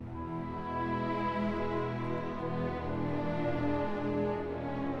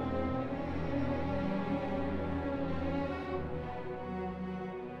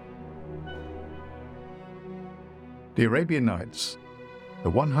The Arabian Nights, the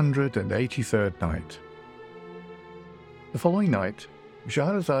 183rd night. The following night,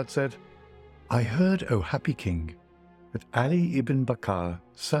 Shahrazad said, I heard, O happy king, that Ali ibn Bakr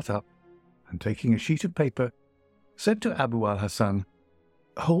sat up and, taking a sheet of paper, said to Abu al-Hasan,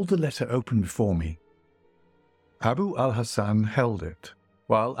 Hold the letter open before me. Abu al-Hasan held it,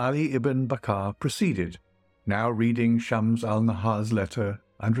 while Ali ibn Bakr proceeded, now reading Shams al-Nahar's letter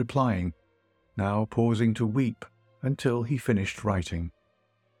and replying, now pausing to weep until he finished writing.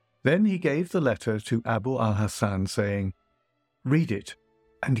 Then he gave the letter to Abu al-Hasan, saying, Read it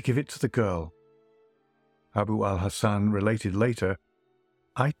and give it to the girl. Abu al-Hasan related later,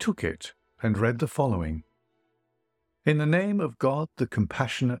 I took it and read the following. In the name of God, the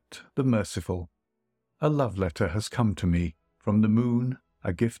compassionate, the merciful, a love letter has come to me from the moon,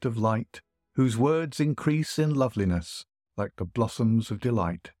 a gift of light, whose words increase in loveliness like the blossoms of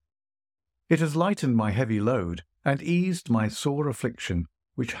delight. It has lightened my heavy load and eased my sore affliction,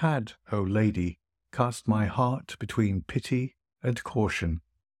 which had, O lady, cast my heart between pity and caution.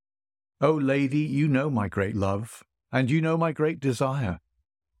 O lady, you know my great love, and you know my great desire,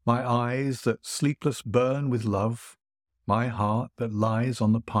 my eyes that sleepless burn with love, my heart that lies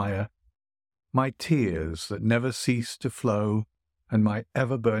on the pyre, my tears that never cease to flow, and my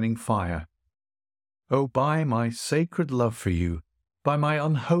ever-burning fire. O by my sacred love for you, by my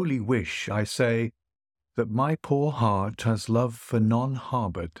unholy wish, I say, that my poor heart has love for none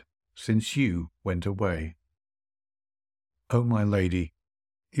harboured since you went away. O my lady,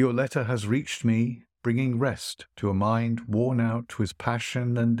 your letter has reached me, bringing rest to a mind worn out with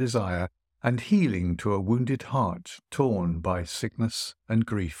passion and desire, and healing to a wounded heart torn by sickness and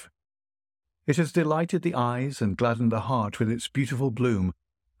grief. It has delighted the eyes and gladdened the heart with its beautiful bloom,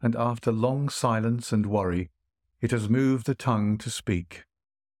 and after long silence and worry, it has moved the tongue to speak.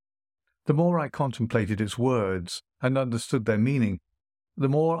 The more I contemplated its words and understood their meaning, the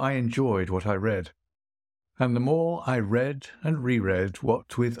more I enjoyed what I read, and the more I read and reread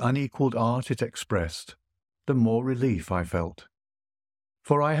what with unequalled art it expressed, the more relief I felt.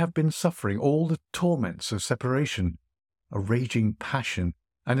 For I have been suffering all the torments of separation, a raging passion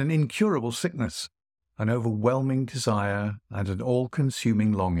and an incurable sickness, an overwhelming desire and an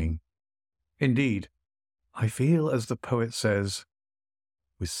all-consuming longing. Indeed, I feel as the poet says,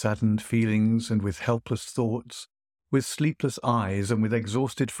 with saddened feelings and with helpless thoughts, with sleepless eyes and with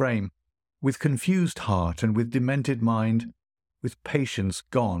exhausted frame, with confused heart and with demented mind, with patience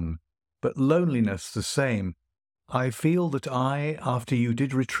gone, but loneliness the same, I feel that I, after you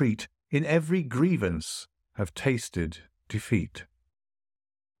did retreat, in every grievance have tasted defeat.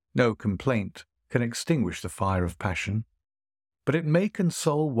 No complaint can extinguish the fire of passion, but it may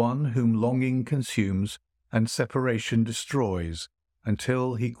console one whom longing consumes and separation destroys,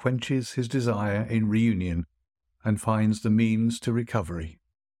 until he quenches his desire in reunion and finds the means to recovery.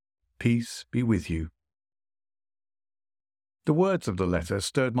 Peace be with you. The words of the letter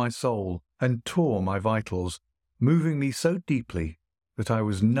stirred my soul and tore my vitals, moving me so deeply that I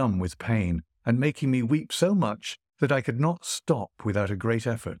was numb with pain and making me weep so much that I could not stop without a great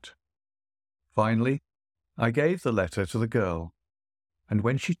effort. Finally, I gave the letter to the girl, and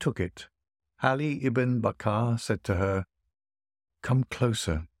when she took it, Ali ibn Bakr said to her, Come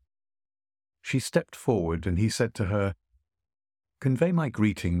closer. She stepped forward, and he said to her, Convey my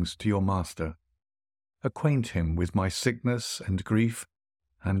greetings to your master. Acquaint him with my sickness and grief,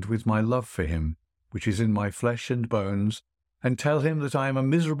 and with my love for him, which is in my flesh and bones, and tell him that I am a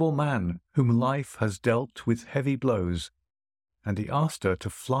miserable man whom life has dealt with heavy blows. And he asked her to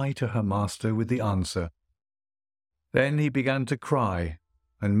fly to her master with the answer. Then he began to cry,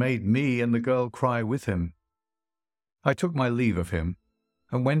 and made me and the girl cry with him. I took my leave of him,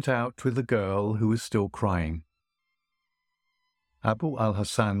 and went out with the girl who was still crying. Abu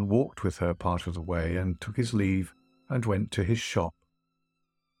al-Hasan walked with her part of the way, and took his leave, and went to his shop.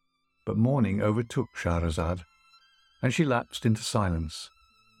 But morning overtook Shahrazad, and she lapsed into silence.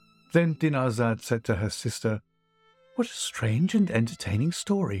 Then Dinarzad said to her sister, What a strange and entertaining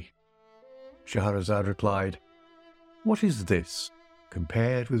story. Shahrazad replied, What is this,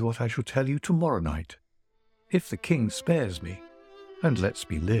 compared with what I shall tell you tomorrow night, if the king spares me and lets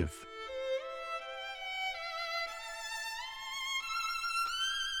me live?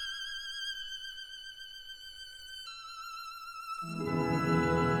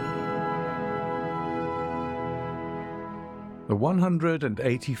 The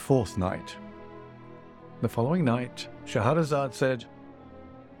 184th night. The following night, Shahrazad said,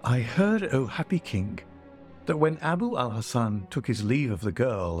 I heard, O happy king, that when Abu al-Hasan took his leave of the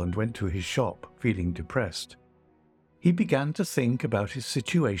girl and went to his shop feeling depressed, he began to think about his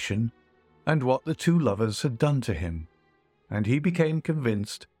situation and what the two lovers had done to him, and he became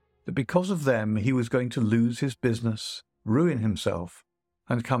convinced that because of them he was going to lose his business, ruin himself,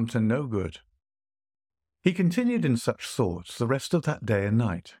 and come to no good. He continued in such thoughts the rest of that day and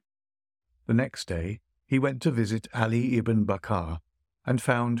night. The next day he went to visit Ali ibn Bakr and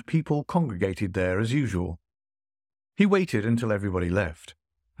found people congregated there as usual. He waited until everybody left,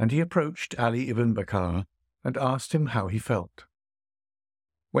 and he approached Ali ibn Bakr and asked him how he felt.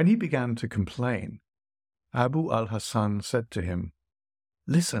 When he began to complain, Abu al-Hasan said to him,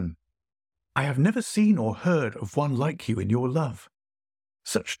 "Listen, I have never seen or heard of one like you in your love.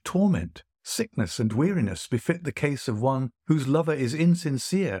 Such torment, sickness, and weariness befit the case of one whose lover is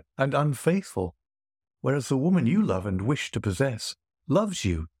insincere and unfaithful, whereas the woman you love and wish to possess loves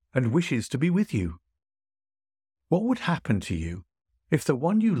you and wishes to be with you. What would happen to you if the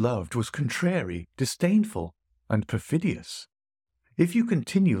one you loved was contrary, disdainful, and perfidious? If you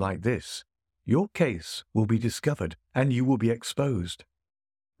continue like this, your case will be discovered and you will be exposed.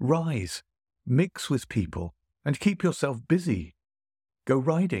 Rise, mix with people, and keep yourself busy. Go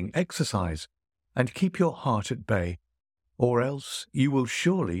riding, exercise, and keep your heart at bay, or else you will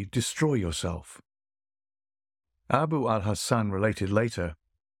surely destroy yourself." Abu al-Hasan related later,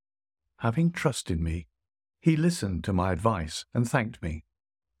 "Having trusted me, he listened to my advice and thanked me,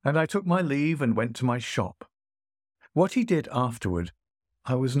 and I took my leave and went to my shop. What he did afterward,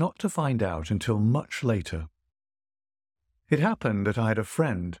 I was not to find out until much later. It happened that I had a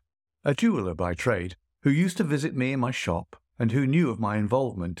friend, a jeweller by trade, who used to visit me in my shop and who knew of my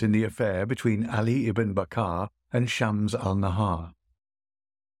involvement in the affair between Ali ibn Bakr and Shams al-Nahar.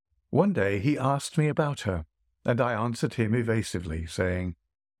 One day he asked me about her, and I answered him evasively, saying,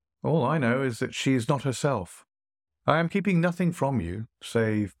 'All I know is that she is not herself. I am keeping nothing from you,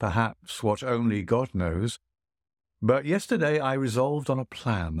 save perhaps what only God knows. But yesterday I resolved on a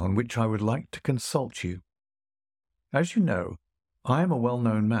plan on which I would like to consult you. As you know, I am a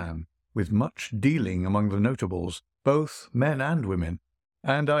well-known man, with much dealing among the notables, both men and women,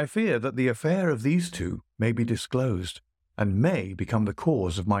 and I fear that the affair of these two may be disclosed, and may become the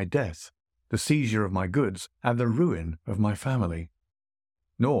cause of my death, the seizure of my goods, and the ruin of my family.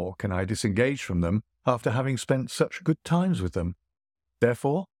 Nor can I disengage from them after having spent such good times with them.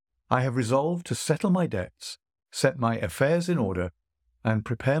 Therefore, I have resolved to settle my debts, set my affairs in order, and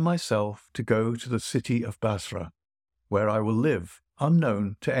prepare myself to go to the city of Basra, where I will live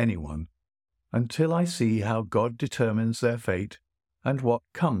unknown to anyone, until I see how God determines their fate and what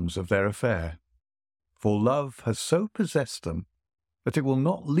comes of their affair. For love has so possessed them that it will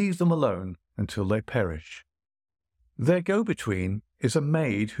not leave them alone until they perish. Their go-between is a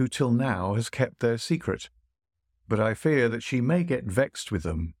maid who till now has kept their secret, but I fear that she may get vexed with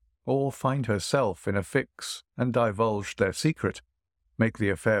them, or find herself in a fix and divulge their secret, make the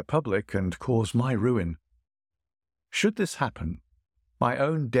affair public and cause my ruin. Should this happen, my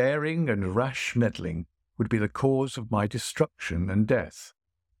own daring and rash meddling would be the cause of my destruction and death,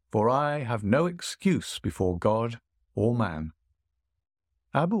 for I have no excuse before God or man."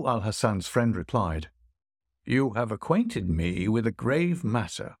 Abu al-Hasan's friend replied, "You have acquainted me with a grave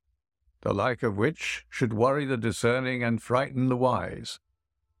matter, the like of which should worry the discerning and frighten the wise.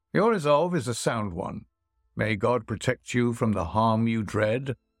 Your resolve is a sound one. May God protect you from the harm you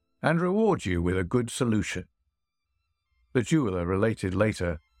dread, and reward you with a good solution." The jeweller related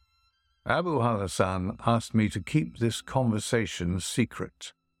later, "Abu al-Hasan asked me to keep this conversation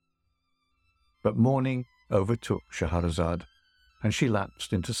secret." But morning overtook Shahrazad, and she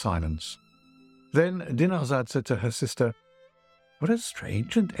lapsed into silence. Then Dinarzad said to her sister, "What a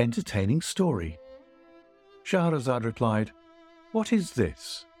strange and entertaining story." Shahrazad replied, "What is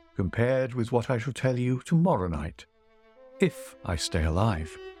this, compared with what I shall tell you tomorrow night, if I stay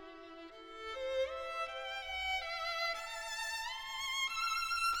alive?"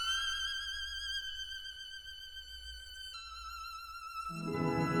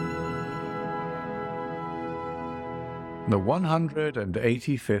 The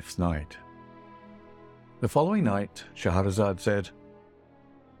 185th Night. The following night, Shahrazad said,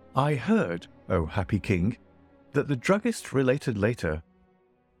 "I heard, O happy king, that the druggist related later,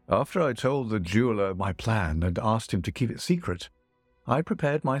 after I told the jeweller my plan and asked him to keep it secret, I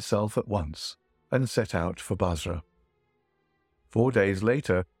prepared myself at once and set out for Basra. 4 days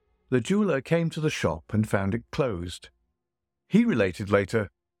later, the jeweller came to the shop and found it closed. He related later,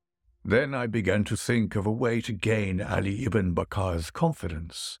 Then I began to think of a way to gain Ali ibn Bakr's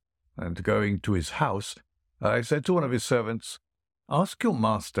confidence, and going to his house, I said to one of his servants, 'Ask your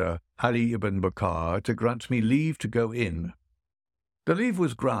master, Ali ibn Bakr, to grant me leave to go in.' The leave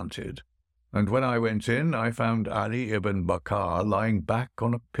was granted, and when I went in, I found Ali ibn Bakr lying back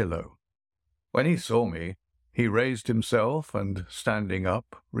on a pillow. When he saw me, he raised himself and, standing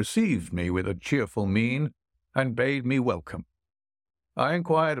up, received me with a cheerful mien and bade me welcome. I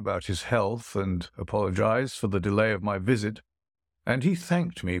inquired about his health and apologized for the delay of my visit, and he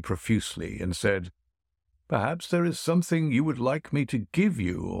thanked me profusely and said, "Perhaps there is something you would like me to give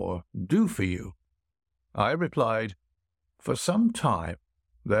you or do for you." I replied, "For some time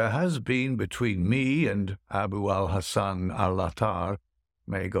there has been between me and Abu al-Hasan al-Attar,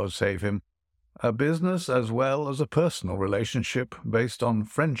 may God save him, a business as well as a personal relationship based on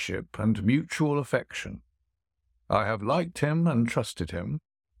friendship and mutual affection. I have liked him and trusted him,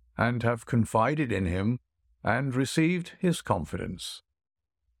 and have confided in him and received his confidence.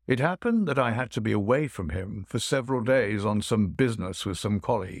 It happened that I had to be away from him for several days on some business with some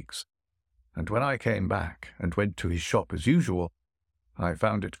colleagues, and when I came back and went to his shop as usual, I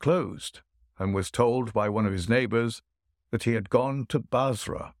found it closed, and was told by one of his neighbors that he had gone to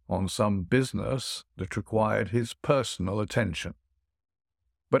Basra on some business that required his personal attention.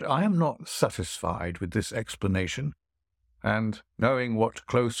 But I am not satisfied with this explanation, and, knowing what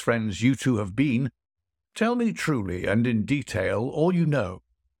close friends you two have been, tell me truly and in detail all you know,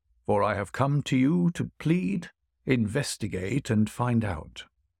 for I have come to you to plead, investigate, and find out."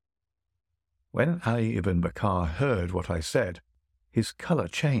 When Ali ibn Bakr heard what I said, his colour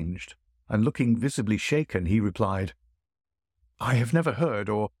changed, and looking visibly shaken, he replied, "I have never heard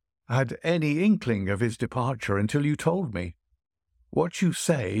or had any inkling of his departure until you told me. What you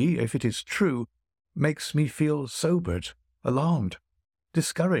say, if it is true, makes me feel sobered, alarmed,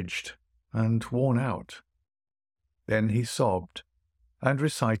 discouraged, and worn out." Then he sobbed and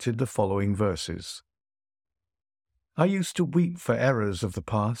recited the following verses. "I used to weep for errors of the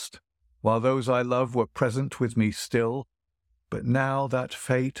past, while those I love were present with me still, but now that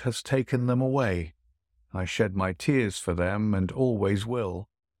fate has taken them away, I shed my tears for them and always will.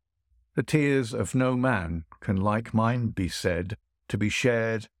 The tears of no man can like mine be said to be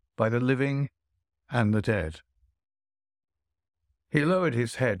shared by the living and the dead." He lowered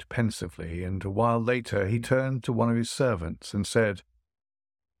his head pensively, and a while later he turned to one of his servants and said,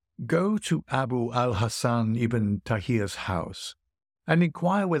 "Go to Abu al-Hasan ibn Tahir's house, and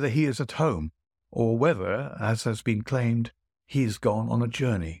inquire whether he is at home, or whether, as has been claimed, he is gone on a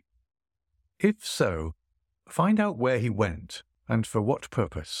journey. If so, find out where he went, and for what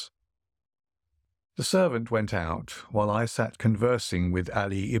purpose." The servant went out, while I sat conversing with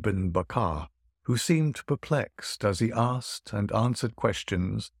Ali ibn Bakr, who seemed perplexed as he asked and answered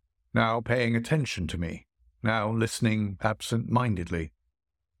questions, now paying attention to me, now listening absent-mindedly.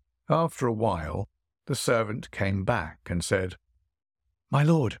 After a while, the servant came back and said, "My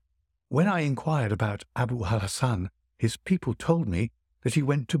lord, when I inquired about Abu al-Hasan, his people told me that he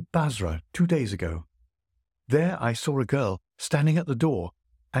went to Basra 2 days ago. There I saw a girl standing at the door,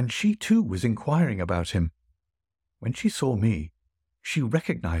 and she too was inquiring about him. When she saw me, she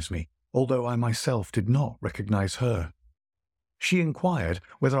recognized me, although I myself did not recognize her. She inquired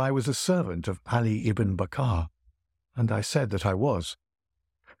whether I was a servant of Ali ibn Bakr, and I said that I was.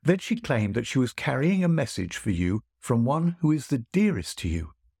 Then she claimed that she was carrying a message for you from one who is the dearest to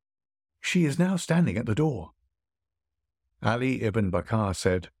you. She is now standing at the door." Ali ibn Bakr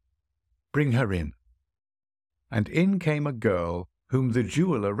said, "Bring her in." And in came a girl whom the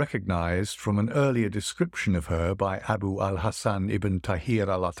jeweller recognized from an earlier description of her by Abu al-Hasan ibn Tahir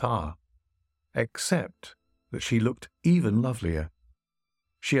al-Attar, except that she looked even lovelier.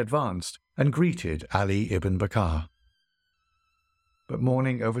 She advanced and greeted Ali ibn Bakr. But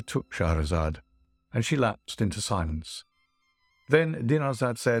morning overtook Shahrazad, and she lapsed into silence. Then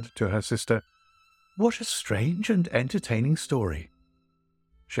Dinarzad said to her sister, "What a strange and entertaining story."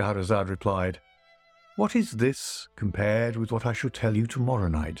 Shahrazad replied, "What is this compared with what I shall tell you tomorrow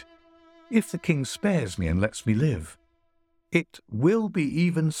night, if the king spares me and lets me live? It will be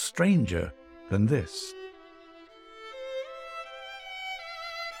even stranger than this."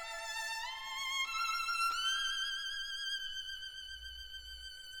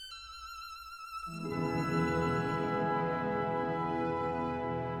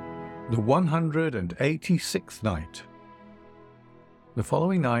 The 186th Night. The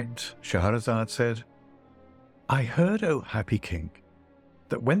following night Shahrazad said, "I heard, O happy king,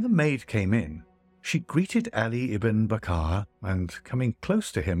 that when the maid came in, she greeted Ali ibn Bakr and, coming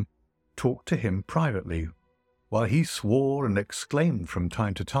close to him, talked to him privately, while he swore and exclaimed from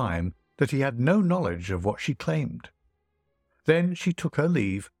time to time that he had no knowledge of what she claimed. Then she took her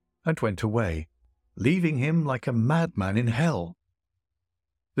leave and went away, leaving him like a madman in hell.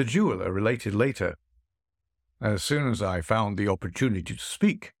 The jeweller related later, "As soon as I found the opportunity to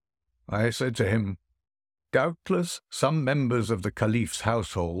speak, I said to him, Doubtless some members of the Caliph's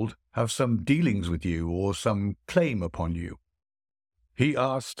household have some dealings with you or some claim upon you. He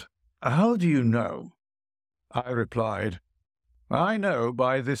asked, How do you know? I replied, I know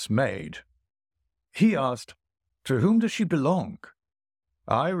by this maid. He asked, To whom does she belong?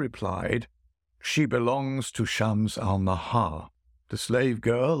 I replied, She belongs to Shams al-Nahar, the slave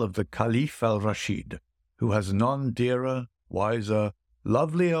girl of the Caliph al-Rashid, who has none dearer, wiser,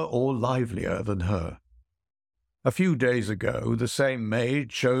 lovelier or livelier than her. A few days ago, the same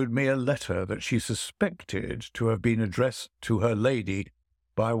maid showed me a letter that she suspected to have been addressed to her lady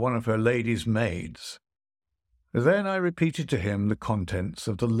by one of her lady's maids. Then I repeated to him the contents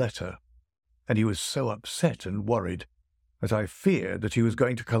of the letter, and he was so upset and worried that I feared that he was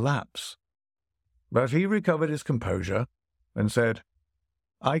going to collapse. But he recovered his composure and said,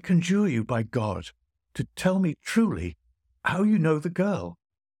 I conjure you by God to tell me truly how you know the girl.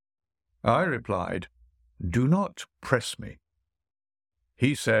 I replied, Do not press me.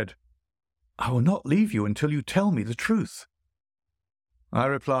 He said, I will not leave you until you tell me the truth. I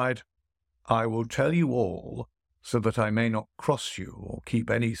replied, I will tell you all, so that I may not cross you or keep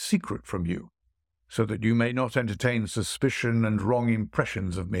any secret from you, so that you may not entertain suspicion and wrong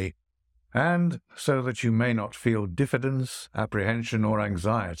impressions of me, and so that you may not feel diffidence, apprehension, or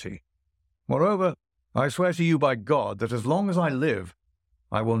anxiety. Moreover, I swear to you by God that as long as I live,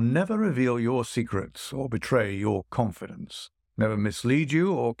 I will never reveal your secrets or betray your confidence, never mislead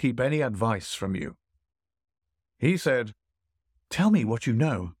you or keep any advice from you. He said, Tell me what you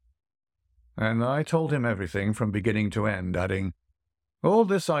know. And I told him everything from beginning to end, adding, All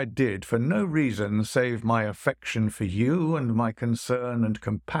this I did for no reason save my affection for you and my concern and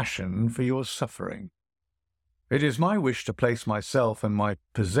compassion for your suffering. It is my wish to place myself and my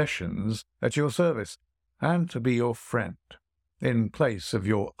possessions at your service, and to be your friend, in place of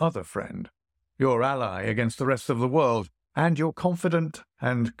your other friend, your ally against the rest of the world, and your confidant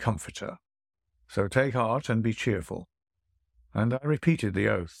and comforter. So take heart and be cheerful. And I repeated the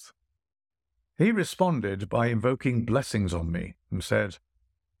oath. He responded by invoking blessings on me, and said,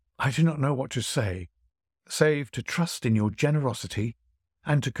 I do not know what to say, save to trust in your generosity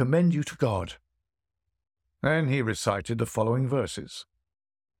and to commend you to God. Then he recited the following verses.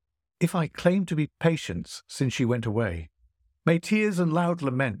 If I claim to be patience since she went away, may tears and loud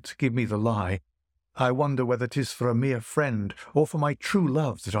lament give me the lie. I wonder whether 'tis for a mere friend or for my true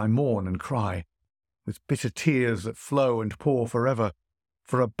love that I mourn and cry, with bitter tears that flow and pour forever,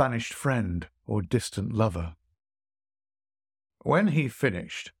 for a banished friend or distant lover. When he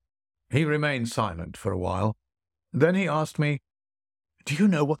finished, he remained silent for a while. Then he asked me, Do you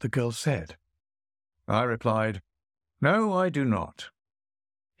know what the girl said? I replied, No, I do not.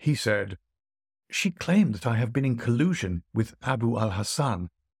 He said, She claimed that I have been in collusion with Abu al-Hassan,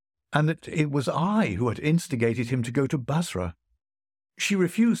 and that it was I who had instigated him to go to Basra. She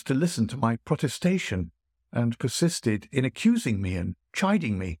refused to listen to my protestation, and persisted in accusing me and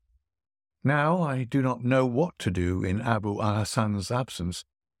chiding me. Now I do not know what to do in Abu al-Hassan's absence,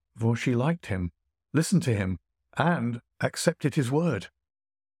 for she liked him, listened to him, and accepted his word.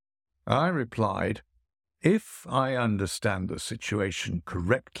 I replied, If I understand the situation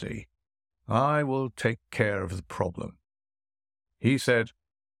correctly, I will take care of the problem. He said,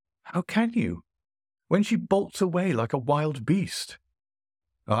 How can you, when she bolts away like a wild beast?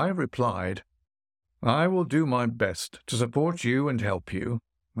 I replied, I will do my best to support you and help you,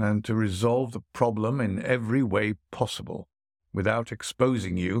 and to resolve the problem in every way possible, without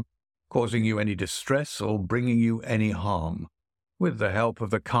exposing you, causing you any distress, or bringing you any harm, with the help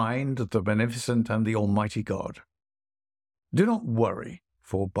of the kind, the beneficent, and the Almighty God. Do not worry,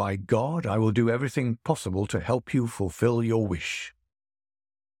 for by God I will do everything possible to help you fulfill your wish.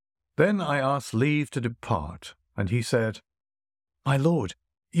 Then I asked leave to depart, and he said, My lord,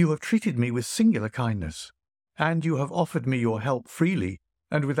 you have treated me with singular kindness, and you have offered me your help freely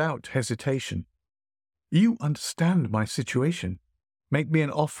and without hesitation. You understand my situation. Make me an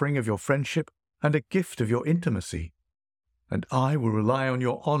offering of your friendship and a gift of your intimacy, and I will rely on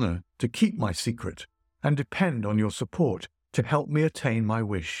your honor to keep my secret and depend on your support to help me attain my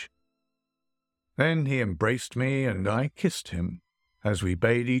wish. Then he embraced me, and I kissed him as we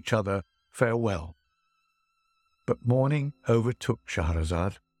bade each other farewell. But morning overtook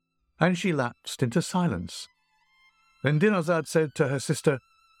Shahrazad, and she lapsed into silence. Then Dinarzad said to her sister,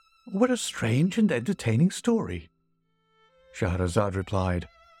 What a strange and entertaining story. Shahrazad replied,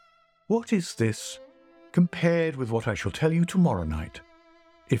 What is this, compared with what I shall tell you tomorrow night?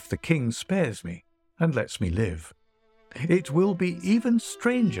 If the king spares me and lets me live, it will be even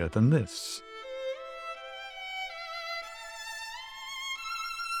stranger than this.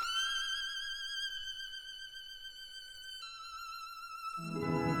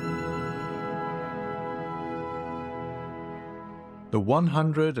 The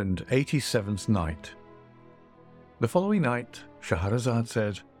 187th Night. The following night, Shahrazad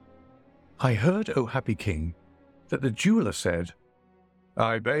said, I heard, O happy king, that the jeweller said,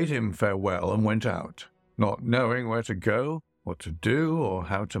 I bade him farewell and went out, not knowing where to go, what to do, or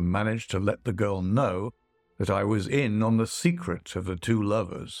how to manage to let the girl know that I was in on the secret of the two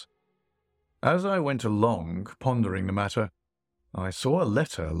lovers. As I went along, pondering the matter, I saw a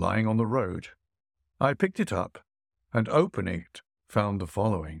letter lying on the road. I picked it up, and opening it, found the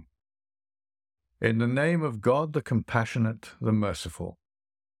following. In the name of God, the compassionate, the merciful.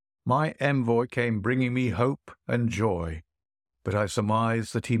 My envoy came bringing me hope and joy, but I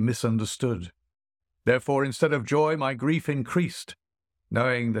surmised that he misunderstood. Therefore, instead of joy, my grief increased,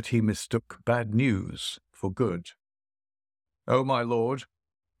 knowing that he mistook bad news for good. O my lord,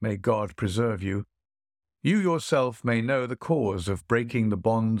 may God preserve you. You yourself may know the cause of breaking the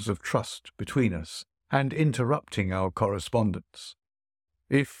bonds of trust between us and interrupting our correspondence.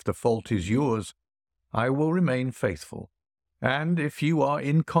 If the fault is yours, I will remain faithful, and if you are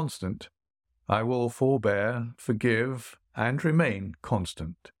inconstant, I will forbear, forgive, and remain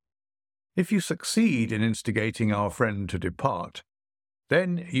constant. If you succeed in instigating our friend to depart,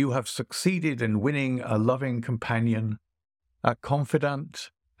 then you have succeeded in winning a loving companion, a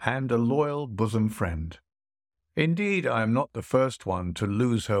confidant, and a loyal bosom friend. Indeed, I am not the first one to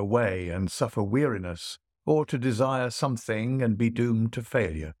lose her way and suffer weariness, or to desire something and be doomed to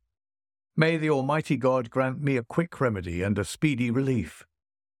failure. May the Almighty God grant me a quick remedy and a speedy relief.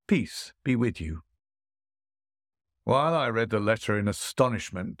 Peace be with you. While I read the letter in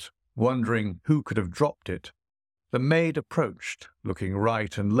astonishment, wondering who could have dropped it, the maid approached, looking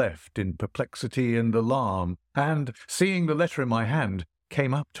right and left in perplexity and alarm, and, seeing the letter in my hand,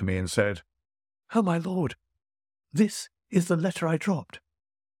 came up to me and said, "Oh, my lord, this is the letter I dropped.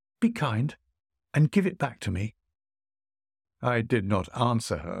 Be kind and give it back to me." I did not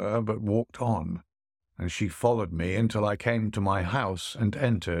answer her, but walked on, and she followed me until I came to my house and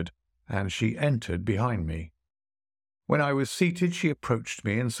she entered behind me. When I was seated, she approached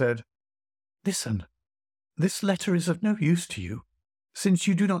me and said, "Listen, this letter is of no use to you, since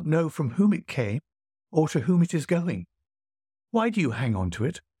you do not know from whom it came or to whom it is going. Why do you hang on to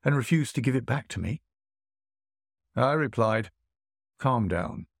it and refuse to give it back to me?" I replied, "Calm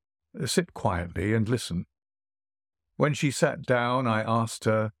down. Sit quietly and listen." When she sat down, I asked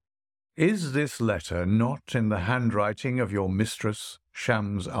her, "Is this letter not in the handwriting of your mistress,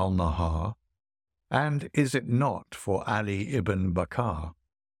 Shams al-Nahar? And is it not for Ali ibn Bakr?"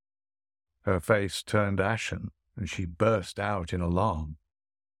 Her face turned ashen, and she burst out in alarm.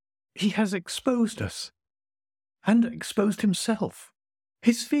 "He has exposed us, and exposed himself.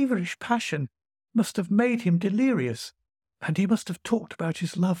 His feverish passion must have made him delirious, and he must have talked about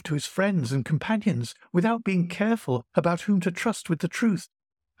his love to his friends and companions without being careful about whom to trust with the truth,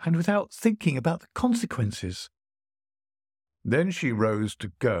 and without thinking about the consequences." Then she rose to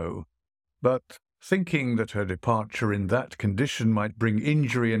go, but, thinking that her departure in that condition might bring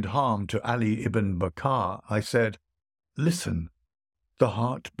injury and harm to Ali ibn Bakr, I said, "Listen, the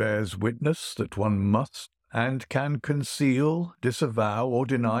heart bears witness that one must and can conceal, disavow, or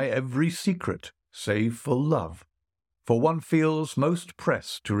deny every secret, save for love, for one feels most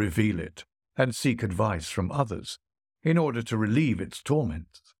pressed to reveal it and seek advice from others in order to relieve its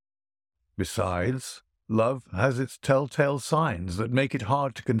torments. Besides, love has its telltale signs that make it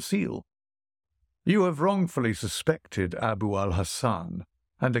hard to conceal. You have wrongfully suspected Abu al-Hassan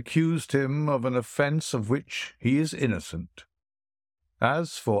and accused him of an offence of which he is innocent.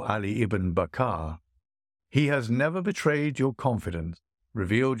 As for Ali ibn Bakr, he has never betrayed your confidence,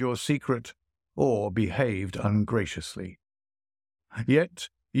 revealed your secret, or behaved ungraciously. Yet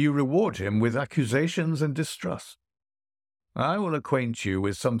you reward him with accusations and distrust. I will acquaint you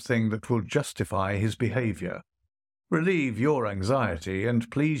with something that will justify his behavior, relieve your anxiety,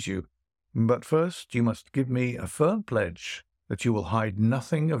 and please you, but first you must give me a firm pledge that you will hide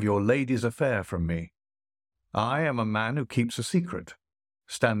nothing of your lady's affair from me. I am a man who keeps a secret,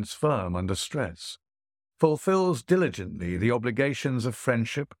 stands firm under stress, fulfills diligently the obligations of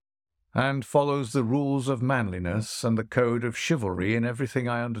friendship, and follows the rules of manliness and the code of chivalry in everything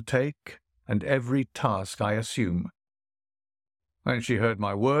I undertake and every task I assume." When she heard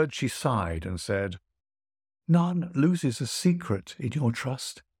my words, she sighed and said, "None loses a secret in your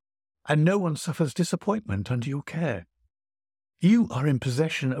trust, and no one suffers disappointment under your care. You are in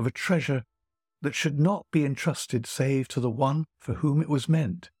possession of a treasure that should not be entrusted save to the one for whom it was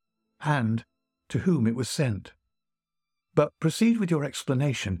meant, and to whom it was sent. But proceed with your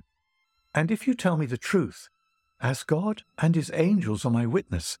explanation, and if you tell me the truth, as God and his angels are my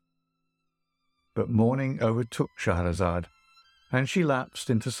witness." But morning overtook Shahrazad, and she lapsed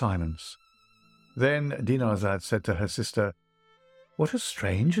into silence. Then Dinarzad said to her sister, "What a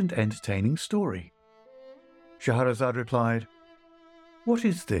strange and entertaining story." Shahrazad replied, "What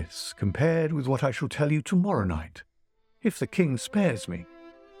is this compared with what I shall tell you tomorrow night, if the king spares me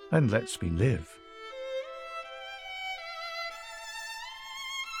and lets me live?"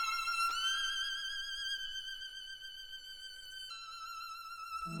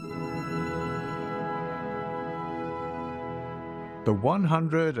 The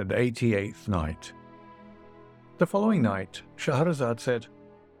 188th Night. The following night, Shahrazad said,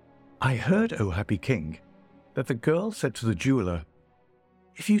 "I heard, O happy king, that the girl said to the jeweler,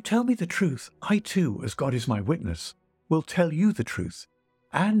 'If you tell me the truth, I too, as God is my witness, will tell you the truth,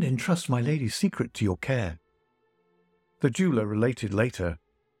 and entrust my lady's secret to your care.' The jeweler related later,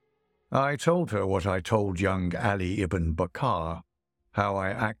 'I told her what I told young Ali ibn Bakr, how I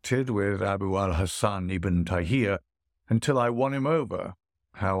acted with Abu al-Hassan ibn Tahir until I won him over,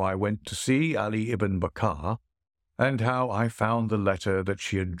 how I went to see Ali ibn Bakr, and how I found the letter that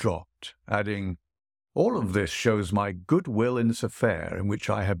she had dropped, adding, 'All of this shows my goodwill in this affair in which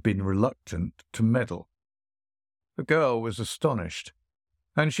I have been reluctant to meddle.' The girl was astonished,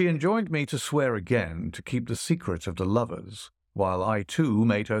 and she enjoined me to swear again to keep the secret of the lovers, while I too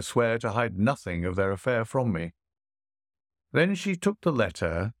made her swear to hide nothing of their affair from me. Then she took the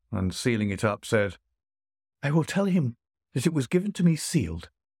letter, and sealing it up, said, 'I will tell him that it was given to me sealed,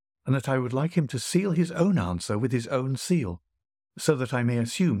 and that I would like him to seal his own answer with his own seal, so that I may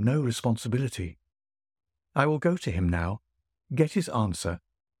assume no responsibility. I will go to him now, get his answer,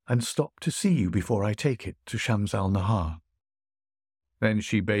 and stop to see you before I take it to Shams al-Nahar.' Then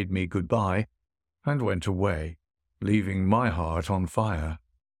she bade me good-bye, and went away, leaving my heart on fire.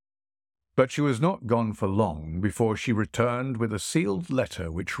 But she was not gone for long before she returned with a sealed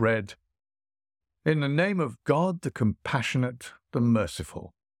letter which read, 'In the name of God, the compassionate, the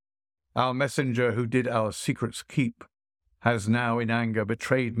merciful, our messenger who did our secrets keep has now in anger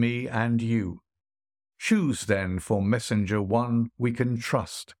betrayed me and you. Choose then for messenger one we can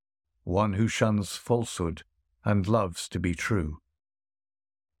trust, one who shuns falsehood and loves to be true.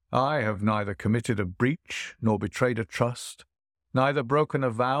 I have neither committed a breach nor betrayed a trust, neither broken a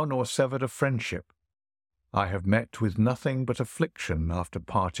vow nor severed a friendship. I have met with nothing but affliction after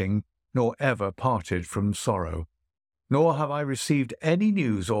parting, nor ever parted from sorrow, nor have I received any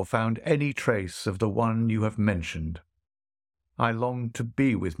news or found any trace of the one you have mentioned. I long to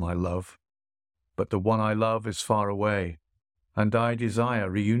be with my love, but the one I love is far away, and I desire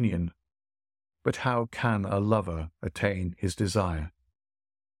reunion. But how can a lover attain his desire?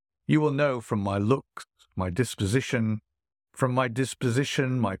 You will know from my looks, my disposition,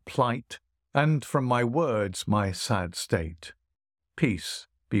 my plight, and from my words my sad state. Peace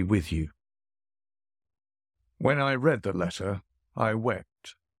be with you.' When I read the letter, I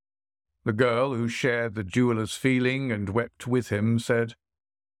wept. The girl, who shared the jeweller's feeling and wept with him, said,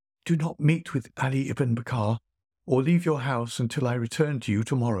 'Do not meet with Ali ibn Bakr, or leave your house until I return to you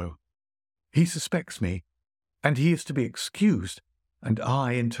tomorrow. He suspects me, and he is to be excused, and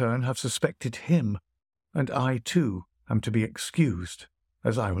I, in turn, have suspected him, and I, too, am to be excused,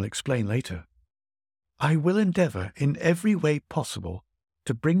 as I will explain later. I will endeavour in every way possible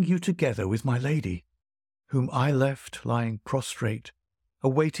to bring you together with my lady, whom I left lying prostrate,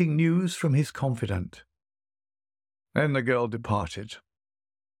 awaiting news from his confidant.' Then the girl departed.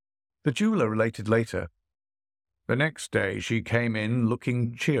 The jeweller related later, 'The next day she came in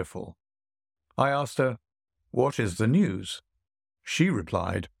looking cheerful. I asked her, "What is the news?" She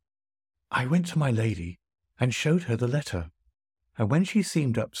replied, "I went to my lady and showed her the letter, and when she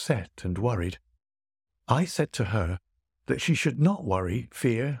seemed upset and worried, I said to her that she should not worry,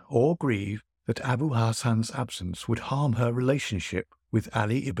 fear, or grieve that Abu Hassan's absence would harm her relationship with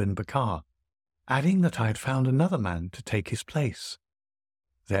Ali ibn Bakr, adding that I had found another man to take his place.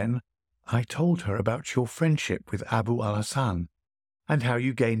 Then I told her about your friendship with Abu al-Hassan, and how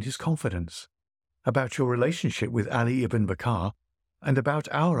you gained his confidence, about your relationship with Ali ibn Bakr, and about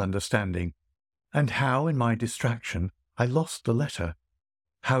our understanding, and how in my distraction I lost the letter,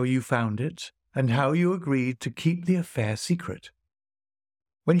 how you found it, and how you agreed to keep the affair secret.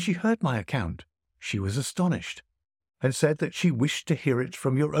 When she heard my account, she was astonished, and said that she wished to hear it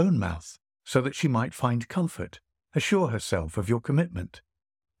from your own mouth, so that she might find comfort, assure herself of your commitment,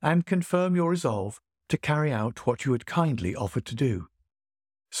 and confirm your resolve to carry out what you had kindly offered to do.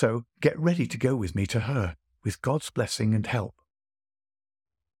 So get ready to go with me to her, with God's blessing and help."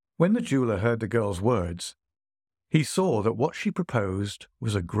 When the jeweller heard the girl's words, he saw that what she proposed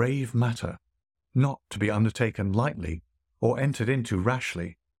was a grave matter, not to be undertaken lightly or entered into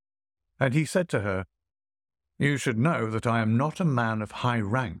rashly, and he said to her, You should know that I am not a man of high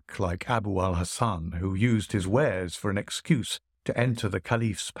rank like Abu al-Hasan, who used his wares for an excuse to enter the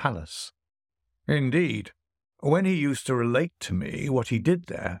Caliph's palace. Indeed, when he used to relate to me what he did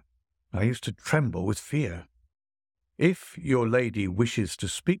there, I used to tremble with fear. If your lady wishes to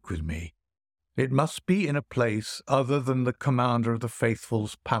speak with me, it must be in a place other than the commander of the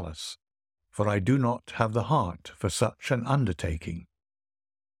faithful's palace, for I do not have the heart for such an undertaking.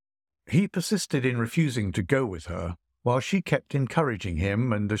 He persisted in refusing to go with her, while she kept encouraging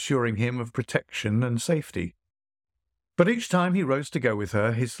him and assuring him of protection and safety. But each time he rose to go with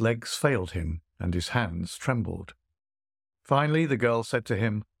her, his legs failed him, and his hands trembled. Finally the girl said to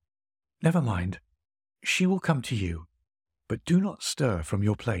him, "Never mind, she will come to you, but do not stir from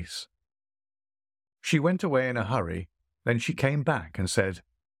your place." She went away in a hurry, then she came back and said,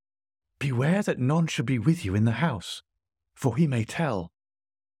 "Beware that none should be with you in the house, for he may tell."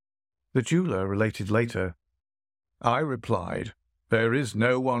 The jeweller related later, "I replied, 'There is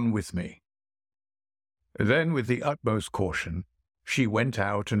no one with me.' Then, with the utmost caution, she went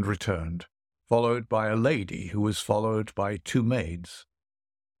out and returned, followed by a lady who was followed by 2 maids.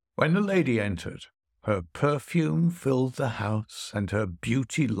 When the lady entered, her perfume filled the house and her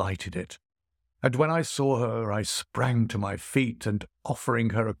beauty lighted it. And when I saw her, I sprang to my feet and,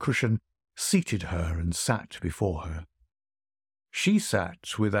 offering her a cushion, seated her and sat before her. She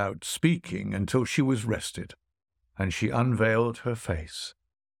sat without speaking until she was rested, and she unveiled her face.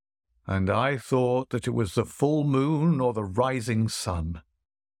 And I thought that it was the full moon or the rising sun.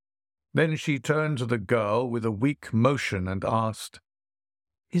 Then she turned to the girl with a weak motion and asked,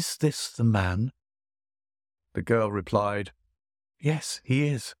 'Is this the man?' The girl replied, 'Yes, he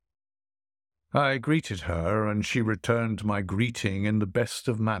is.' I greeted her, and she returned my greeting in the best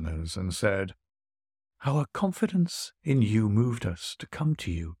of manners and said, 'Our confidence in you moved us to come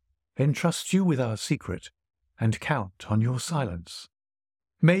to you, entrust you with our secret, and count on your silence.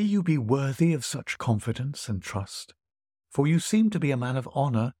 May you be worthy of such confidence and trust, for you seem to be a man of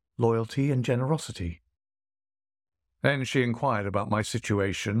honor, loyalty, and generosity.' Then she inquired about my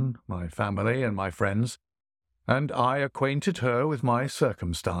situation, my family, and my friends, and I acquainted her with my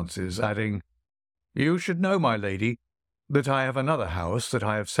circumstances, adding, 'You should know, my lady, that I have another house that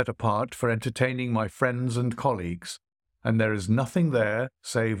I have set apart for entertaining my friends and colleagues, and there is nothing there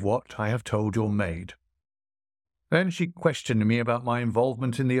save what I have told your maid.' Then she questioned me about my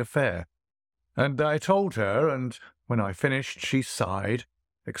involvement in the affair, and I told her, and when I finished she sighed,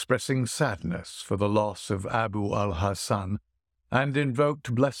 expressing sadness for the loss of Abu al-Hasan, and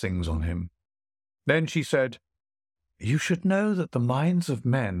invoked blessings on him. Then she said, 'You should know that the minds of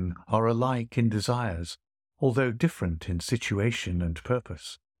men are alike in desires, although different in situation and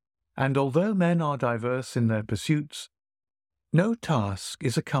purpose. And although men are diverse in their pursuits, no task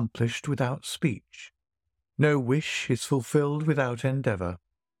is accomplished without speech, no wish is fulfilled without endeavor,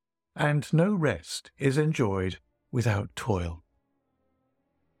 and no rest is enjoyed without toil.'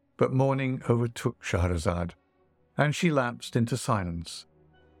 But morning overtook Shahrazad, and she lapsed into silence.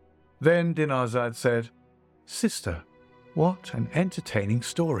 Then Dinarzad said, 'Sister, what an entertaining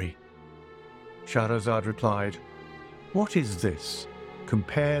story!' Shahrazad replied, 'What is this,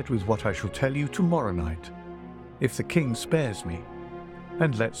 compared with what I shall tell you tomorrow night, if the king spares me,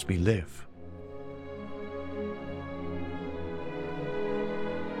 and lets me live?'